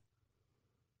after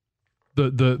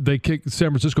San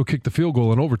Francisco kicked the field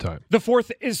goal in overtime. The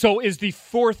fourth is the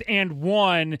 4th and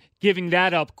 1 giving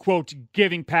that up, quote,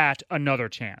 giving Pat another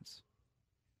chance.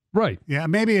 Right. Yeah,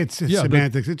 maybe it's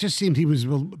semantics. It just seemed he was a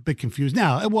bit confused.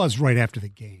 Now, it was right after the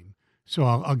game, so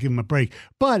I'll give him a break.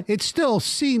 But it still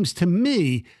seems to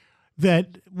me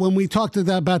that when we talked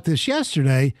about this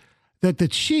yesterday, that the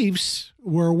Chiefs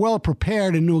were well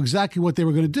prepared and knew exactly what they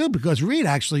were going to do, because Reed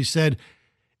actually said,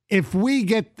 if we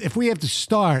have to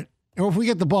start, or if we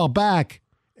get the ball back,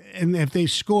 and if they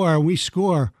score and we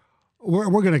score, we're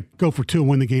going to go for 2 and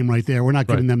win the game right there. We're not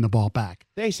giving them the ball back.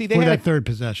 They had that third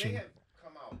possession. They had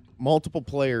come out, multiple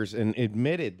players, and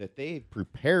admitted that they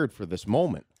prepared for this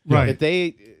moment. Right. That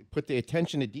they put the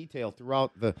attention to detail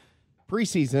throughout the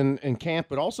preseason and camp,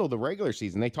 but also the regular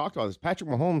season. They talked about this. Patrick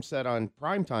Mahomes said on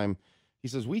primetime, he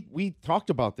says, we talked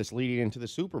about this leading into the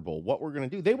Super Bowl, what we're going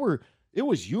to do. It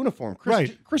was uniform.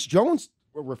 Chris Jones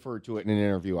referred to it in an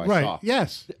interview I saw.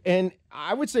 Yes. And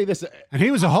I would say this. And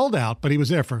he was a holdout, but he was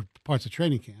there for parts of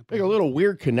training camp. Like a little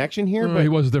weird connection here. But he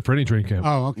wasn't there for any training camp.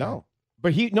 Oh, okay. No.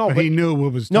 But he knew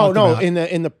what was about. in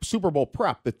the Super Bowl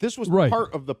prep, that this was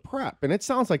part of the prep. And it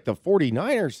sounds like the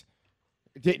 49ers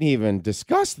didn't even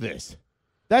discuss this.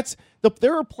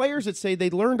 There are players that say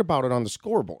they learned about it on the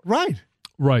scoreboard.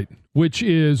 Right. Which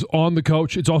is on the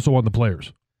coach. It's also on the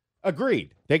players.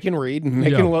 Agreed. They can read and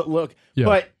they can look. Yeah.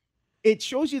 But it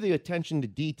shows you the attention to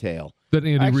detail that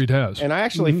Andy Reid has. And I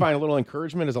actually find a little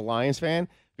encouragement as a Lions fan,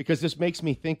 because this makes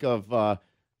me think of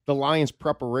the Lions'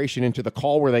 preparation into the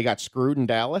call where they got screwed in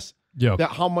Dallas. Yeah.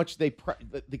 That how much the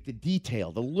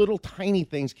detail, the little tiny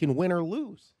things can win or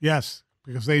lose. Yes,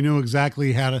 because they knew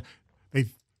exactly how to. They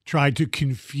tried to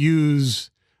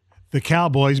confuse the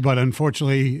Cowboys, but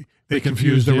unfortunately they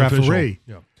confused the referee.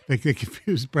 Yeah. They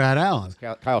confused Brad Allen.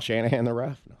 Kyle Shanahan the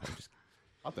ref? No,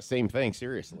 not the same thing,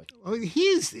 seriously. Well,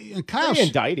 he's Kyle. Very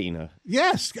indicting.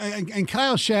 Yes, and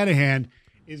Kyle Shanahan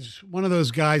is one of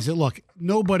those guys that, look,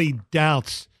 nobody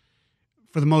doubts,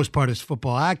 for the most part, his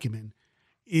football acumen.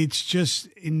 It's just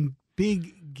in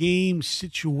big game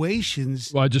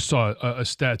situations. Well, I just saw a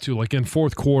stat, too, like in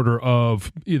fourth quarter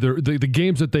of either the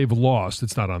games that they've lost,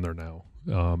 it's not on there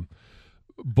now,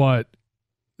 but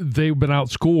they've been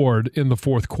outscored in the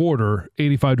fourth quarter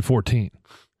 85-14.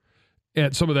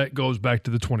 And some of that goes back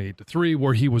to the 28-3,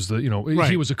 where he was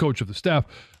he was a coach of the staff.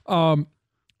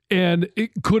 And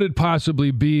could it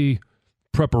possibly be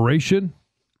preparation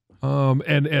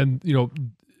and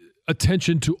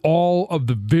attention to all of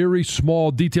the very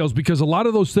small details? Because a lot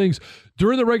of those things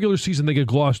during the regular season, they get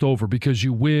glossed over because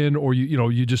you win, or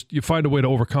you find a way to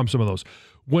overcome some of those.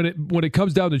 When it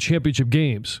comes down to championship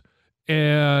games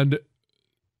and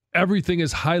everything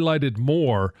is highlighted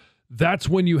more, that's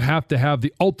when you have to have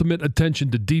the ultimate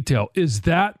attention to detail. Is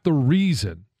that the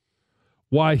reason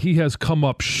why he has come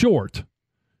up short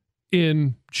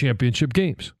in championship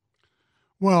games?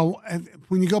 Well,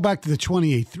 when you go back to the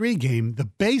 28-3 game, the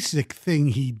basic thing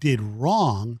he did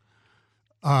wrong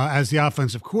as the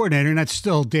offensive coordinator, and that's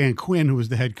still Dan Quinn, who was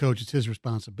the head coach, it's his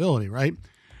responsibility, right?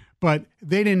 But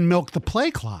they didn't milk the play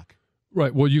clock.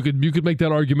 Right. Well, you could make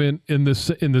that argument in this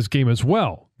game as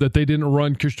well, that they didn't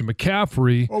run Christian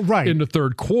McCaffrey in the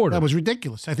third quarter. That was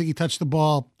ridiculous. I think he touched the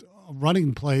ball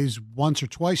running plays once or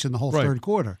twice in the whole third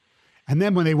quarter. And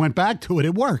then when they went back to it,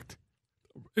 it worked.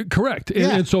 Correct.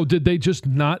 And so did they just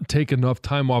not take enough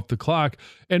time off the clock?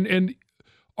 And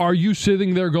are you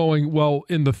sitting there going, well,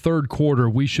 in the third quarter,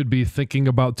 we should be thinking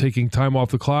about taking time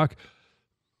off the clock?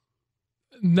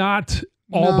 Not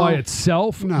all by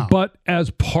itself, but as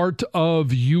part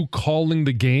of you calling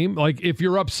the game. Like if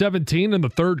you're up 17 in the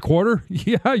third quarter,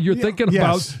 you're thinking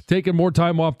about taking more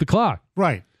time off the clock.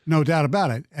 Right. No doubt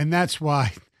about it. And that's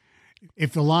why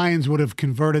if the Lions would have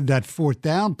converted that fourth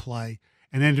down play,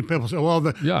 and then people say, well,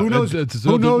 who knows?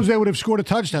 Who knows they would have scored a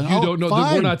touchdown? You don't know.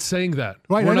 Fine. We're not saying that.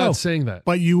 Right, we're not saying that.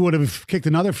 But you would have kicked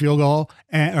another field goal,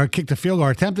 or kicked a field goal,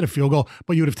 or attempted a field goal,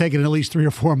 but you would have taken at least 3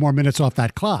 or 4 more minutes off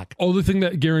that clock. Only thing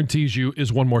that guarantees you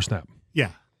is one more snap.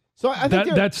 Yeah. So I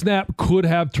think that snap could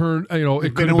have turned,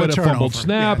 it could have been a fumbled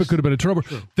snap. Yes. It could have been a turnover.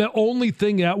 True. The only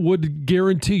thing that would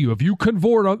guarantee you, if you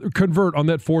convert on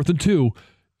that 4th and 2,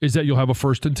 is that you'll have a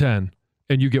 1st and 10,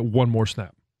 and you get one more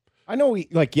snap. I know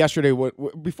yesterday,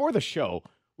 before the show,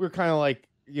 we were kind of like,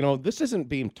 this isn't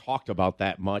being talked about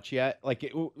that much yet. Like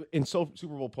in Super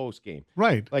Bowl post game,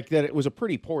 right? Like that, it was a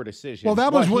pretty poor decision. Well,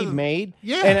 that was what he made.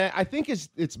 Yeah, and I think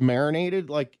it's marinated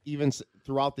even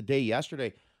throughout the day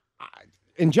yesterday.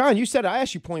 And John, you said, I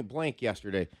asked you point blank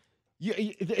yesterday.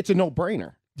 It's a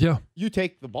no-brainer. Yeah. You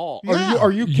take the ball. Yeah.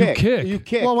 Or you kick. kick. You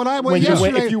kick. Well,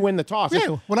 if you win the toss.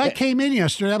 Yeah, when I came in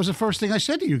yesterday, that was the first thing I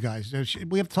said to you guys.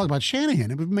 We have to talk about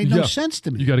Shanahan. It made no sense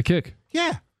to me. You got to kick.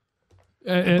 Yeah.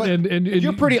 And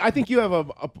you're pretty. I think you have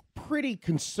a pretty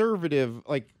conservative,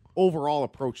 like, overall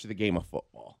approach to the game of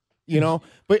football. You know,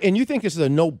 and you think this is a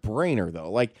no-brainer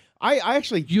though. Like I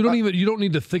actually, you don't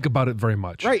need to think about it very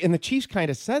much, right? And the Chiefs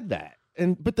kind of said that.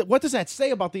 But what does that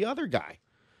say about the other guy?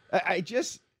 I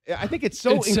think it's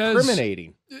so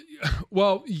incriminating.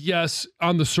 Well, yes,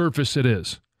 on the surface it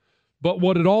is. But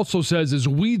what it also says is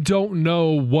we don't know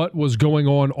what was going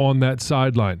on that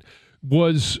sideline.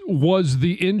 Was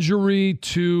the injury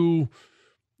to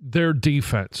their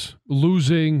defense,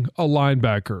 losing a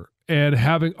linebacker and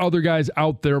having other guys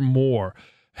out there more,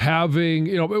 having,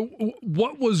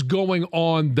 what was going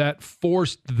on that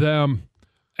forced them,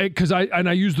 because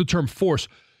I use the term force.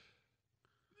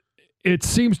 It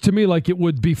seems to me like it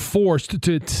would be forced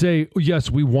to say, yes,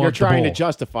 we want You're trying the ball. to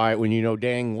justify it when you know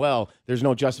dang well there's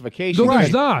no justification. No,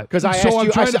 there's not. Because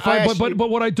I'm trying to find, but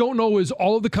what I don't know is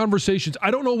all of the conversations.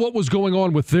 I don't know what was going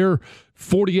on with their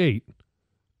 48,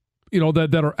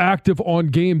 that are active on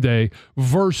game day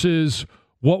versus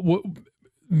what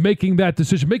making that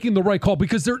decision, making the right call.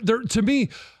 Because they're to me,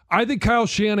 I think Kyle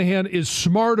Shanahan is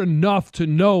smart enough to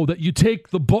know that you take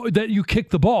the ball, that you kick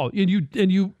the ball, and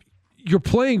you're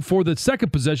playing for the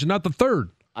second possession, not the third.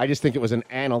 I just think it was an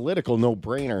analytical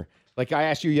no-brainer. Like I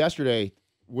asked you yesterday,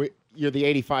 you're the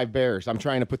 85 Bears. I'm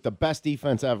trying to put the best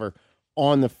defense ever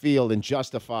on the field and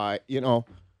justify,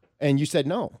 and you said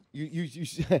no. You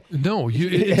said no.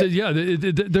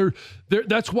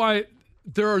 That's why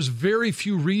there's very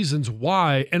few reasons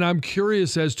why, and I'm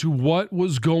curious as to what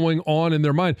was going on in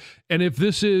their mind. And if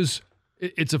it's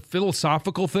a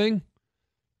philosophical thing,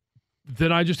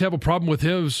 then I just have a problem with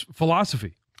his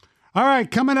philosophy. All right,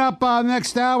 coming up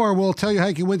next hour, we'll tell you how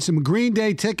you can win some Green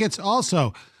Day tickets.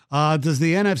 Also, does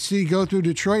the NFC go through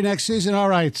Detroit next season? All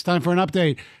right, it's time for an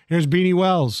update. Here's Beanie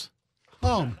Wells.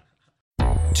 Home.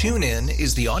 TuneIn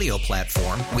is the audio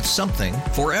platform with something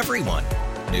for everyone.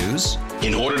 News.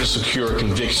 In order to secure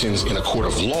convictions in a court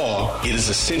of law, it is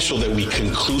essential that we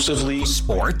conclusively.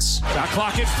 Sports. Shot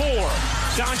clock at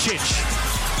 4. Doncic.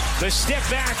 The step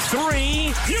back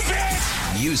 3. You bet.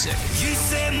 Music. You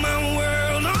set my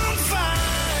world on fire.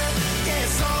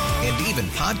 Yes, and even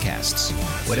podcasts.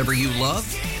 Whatever you love,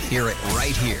 hear it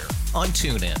right here on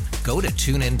TuneIn. Go to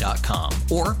TuneIn.com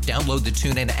or download the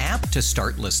TuneIn app to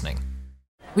start listening.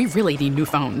 We really need new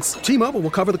phones. T-Mobile will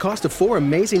cover the cost of 4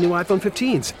 amazing new iPhone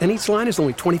 15s, and each line is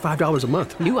only $25 a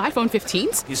month. New iPhone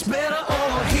 15s? It's better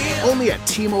over here. Only at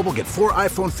T-Mobile, get 4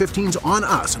 iPhone 15s on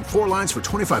us and 4 lines for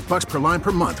 $25 per line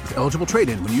per month with eligible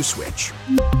trade-in when you switch.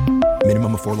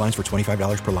 Minimum of 4 lines for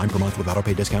 $25 per line per month with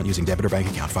autopay discount using debit or bank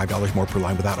account. $5 more per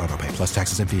line without autopay, plus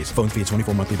taxes and fees. Phone fee at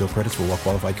 24 monthly bill credits for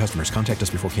well-qualified customers. Contact us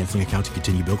before canceling account to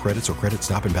continue bill credits or credit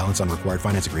stop and balance on required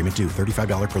finance agreement due.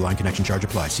 $35 per line connection charge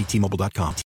applies. See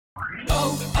T-Mobile.com.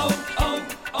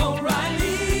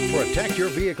 O'Reilly. Protect your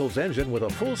vehicle's engine with a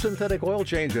full synthetic oil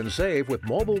change and save with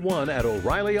Mobil 1 at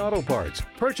O'Reilly Auto Parts.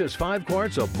 Purchase 5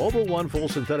 quarts of Mobil 1 full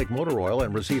synthetic motor oil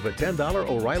and receive a $10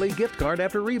 O'Reilly gift card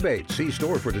after rebate. See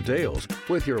store for details.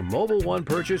 With your Mobil 1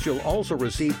 purchase, you'll also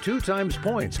receive 2 times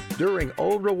points during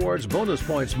O Rewards Bonus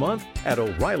Points Month at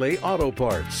O'Reilly Auto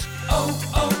Parts.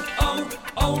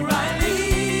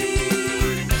 O'Reilly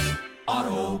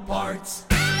Auto Parts.